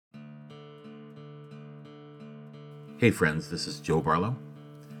Hey friends, this is Joe Barlow,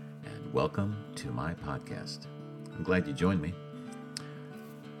 and welcome to my podcast. I'm glad you joined me.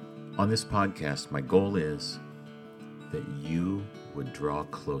 On this podcast, my goal is that you would draw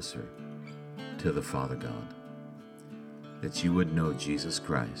closer to the Father God, that you would know Jesus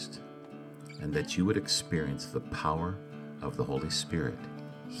Christ, and that you would experience the power of the Holy Spirit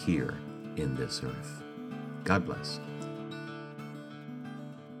here in this earth. God bless.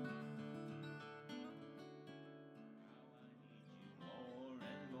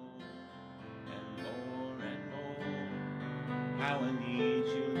 How I need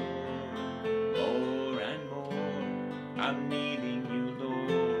you, Lord, more and more. I'm needing you,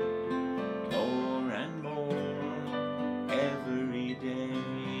 Lord, more and more, every day.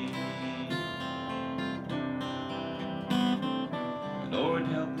 Lord,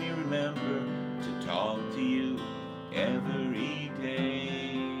 help me remember to talk to you every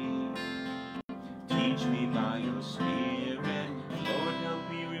day. Teach me by your Spirit. Lord, help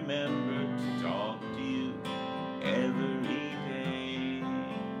me remember to talk to you every day.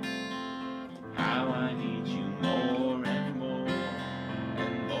 How I need you more and more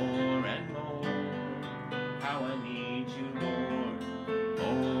and more and more. How I need you, Lord,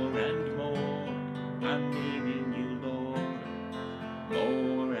 more and more. I'm needing you, Lord,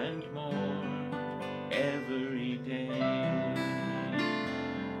 more and more, every day.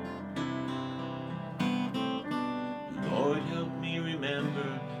 Lord, help me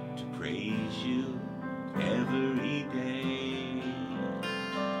remember to praise you every day.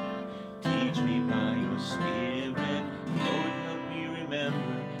 Teach me by your Spirit. Lord, help me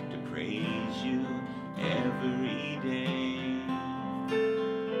remember to praise you every day.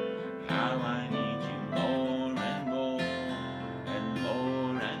 How I need you more and more and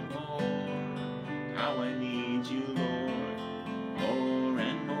more and more. How I need you, Lord, more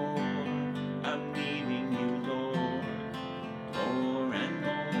and more. I'm needing you, Lord, more and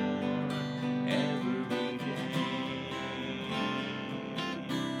more, every day.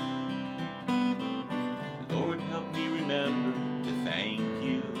 Lord, help me remember to thank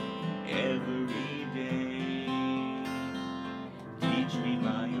you every day. Teach me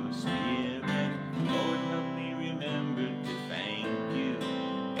by your Spirit. Lord, help me remember to thank you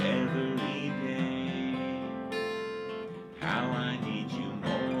every day. How I need you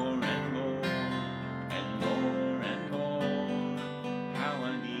more and more and more and more. How I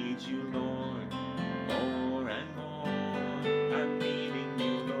need you, Lord, more and more. I'm needing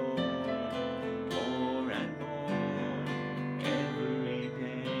you, Lord, more and more, every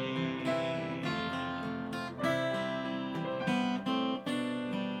day.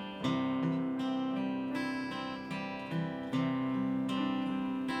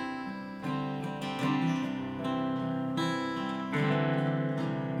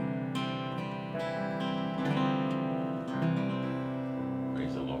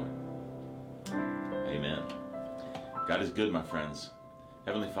 Praise the Lord. Amen. God is good, my friends.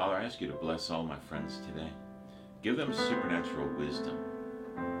 Heavenly Father, I ask you to bless all my friends today. Give them supernatural wisdom.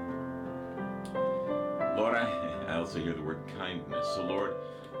 Lord, I also hear the word kindness. So Lord,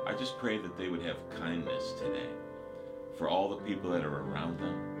 I just pray that they would have kindness today for all the people that are around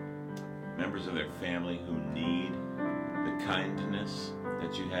them, members of their family who need the kindness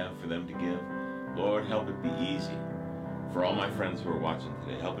that you have for them to give. Lord, help it be easy for all my friends who are watching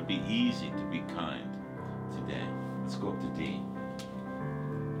today. Help it be easy to be kind today. Let's go up to D.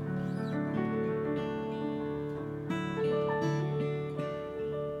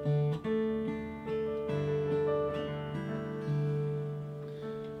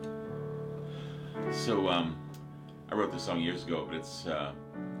 So, I wrote this song years ago, but it's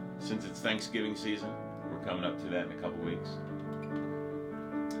since it's Thanksgiving season, we're coming up to that in a couple weeks.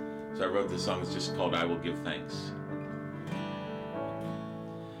 So I wrote this song. It's just called "I Will Give Thanks."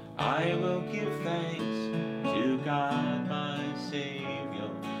 I will give thanks to God, my Savior,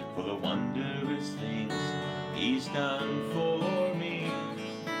 for the wondrous things He's done for me.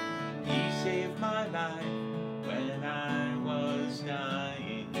 He saved my life when I was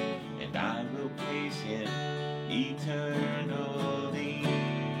dying, and I will praise Him eternally.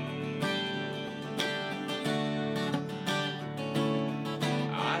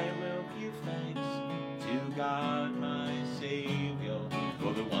 I will give thanks to God, my Savior,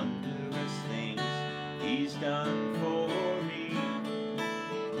 for the wondrous things He's done for me.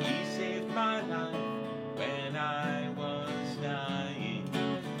 He saved my life when I was dying,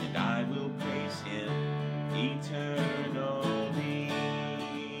 and I will praise Him eternally.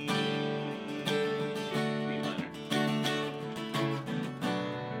 B minor.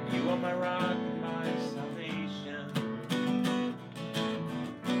 You are my rock and my salvation.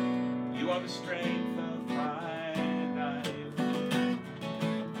 You are the strength of my life.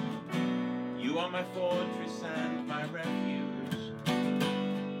 my fortress and my refuge.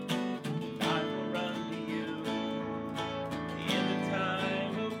 I will run to you. In the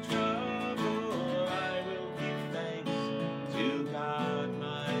time of trouble, I will give thanks to God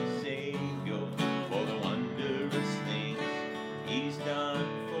my Savior for the wondrous things He's done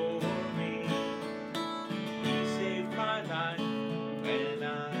for me. He saved my life when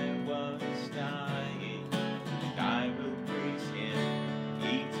I was dying, and I will praise Him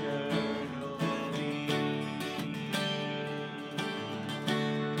eternally.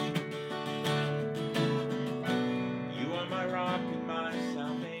 You are my rock and my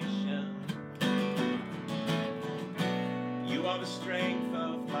salvation. You are the strength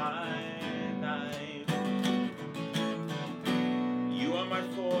of my life. You are my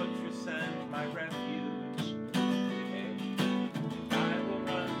fortress and my refuge. I will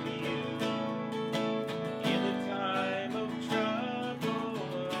run to you. In the time of trouble,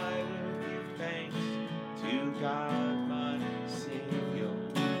 I will give thanks to God my Savior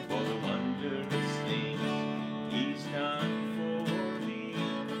for the wondrous things He's done for me.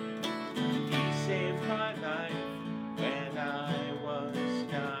 He saved my life when I was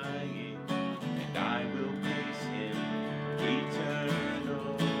dying, and I will praise Him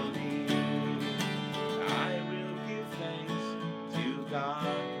eternally. I will give thanks to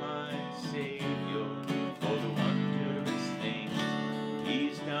God my Savior for the wondrous things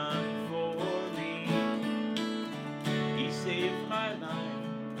He's done for me. He saved my life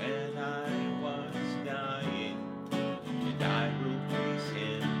when I was dying, and I will praise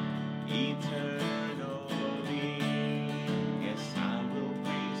Him eternally. Yes, I will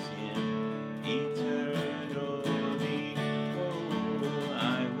praise Him eternally. Oh, I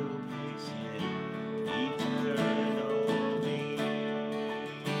will praise Him eternally.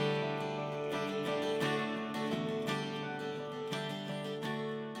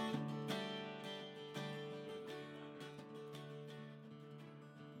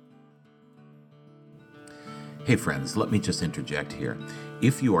 Hey friends, let me just interject here.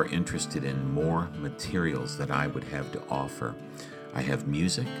 If you are interested in more materials that I would have to offer, I have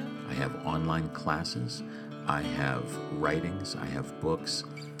music, I have online classes, I have writings, I have books,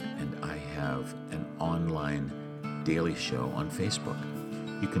 and I have an online daily show on Facebook.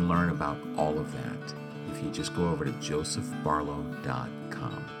 You can learn about all of that if you just go over to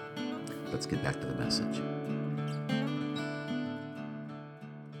josephbarlow.com. Let's get back to the message.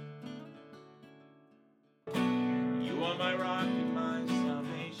 You are my rock and my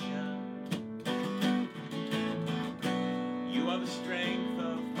salvation. You are the strength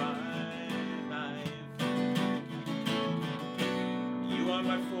of my life. You are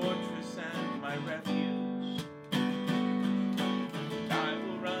my fortress and my refuge. I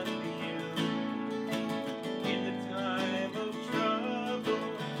will run to you. In the time of trouble,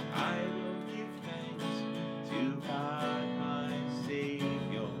 I will give thanks to God my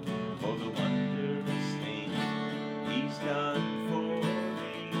Savior for the wondrous things He's done for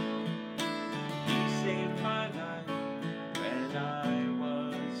me. He saved my life when I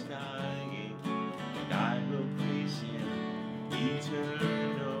was dying, and I will praise Him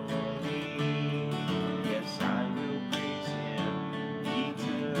eternally. Yes, I will praise Him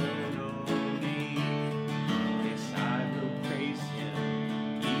eternally. Yes, I will praise Him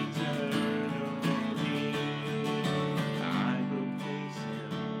eternally. I will praise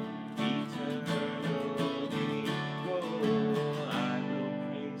Him eternally. Oh, I will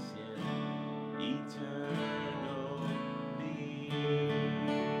praise Him eternally.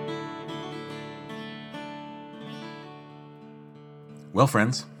 Well,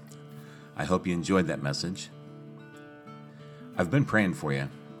 friends, I hope you enjoyed that message. I've been praying for you,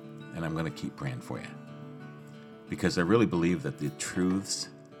 and I'm going to keep praying for you, because I really believe that the truths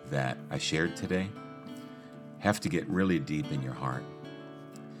that I shared today have to get really deep in your heart.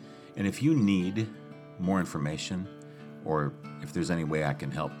 And if you need more information, or if there's any way I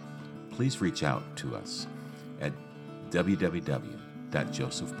can help, please reach out to us at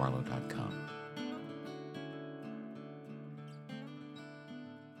www.josephbarlow.com.